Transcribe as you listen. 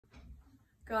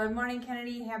Good morning,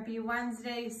 Kennedy. Happy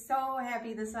Wednesday. So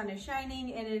happy the sun is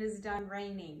shining and it is done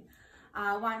raining.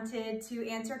 Wanted to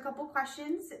answer a couple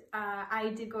questions.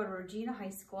 I did go to Regina High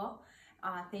School.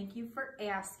 Thank you for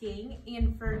asking.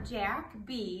 And for Jack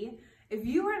B, if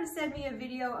you were to send me a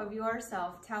video of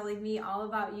yourself telling me all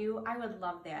about you, I would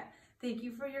love that. Thank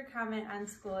you for your comment on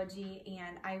Schoology,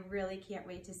 and I really can't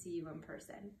wait to see you in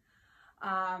person.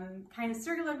 Kind of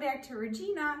circling back to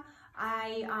Regina,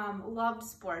 I loved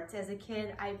sports. As a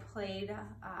kid, I played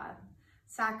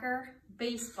soccer,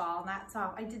 baseball, not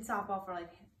softball. I did softball for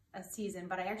like a season,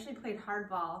 but I actually played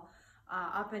hardball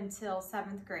up until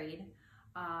 7th grade.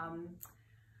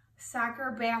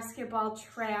 Soccer, basketball,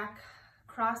 track,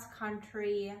 cross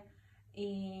country,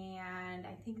 and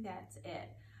I think that's it.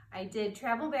 I did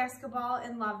travel basketball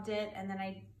and loved it, and then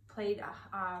I played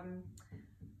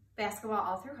basketball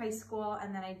all through high school,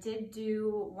 and then I did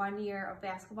do 1 year of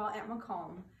basketball at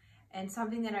Macomb. And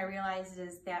something that I realized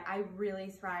is that I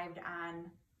really thrived on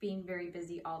being very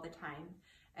busy all the time.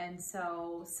 And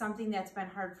so something that's been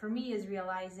hard for me is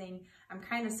realizing I'm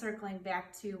kind of circling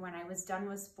back to when I was done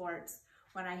with sports,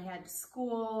 when I had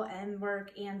school and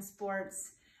work and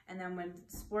sports, and then when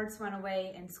sports went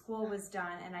away and school was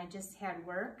done and I just had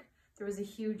work, there was a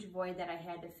huge void that I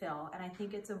had to fill. And I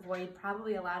think it's a void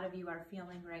probably a lot of you are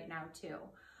feeling right now too.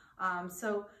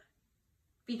 So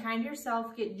be kind to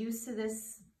yourself, get used to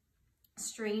this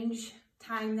strange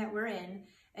time that we're in,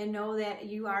 and know that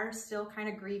you are still kind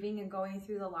of grieving and going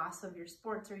through the loss of your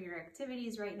sports or your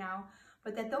activities right now,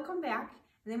 but that they'll come back.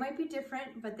 And they might be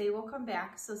different, but they will come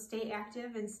back. So stay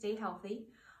active and stay healthy.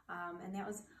 And that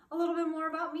was a little bit more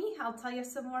about me. I'll tell you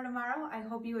some more tomorrow. I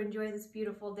hope you enjoy this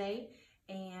beautiful day,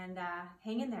 and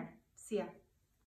hang in there. See ya.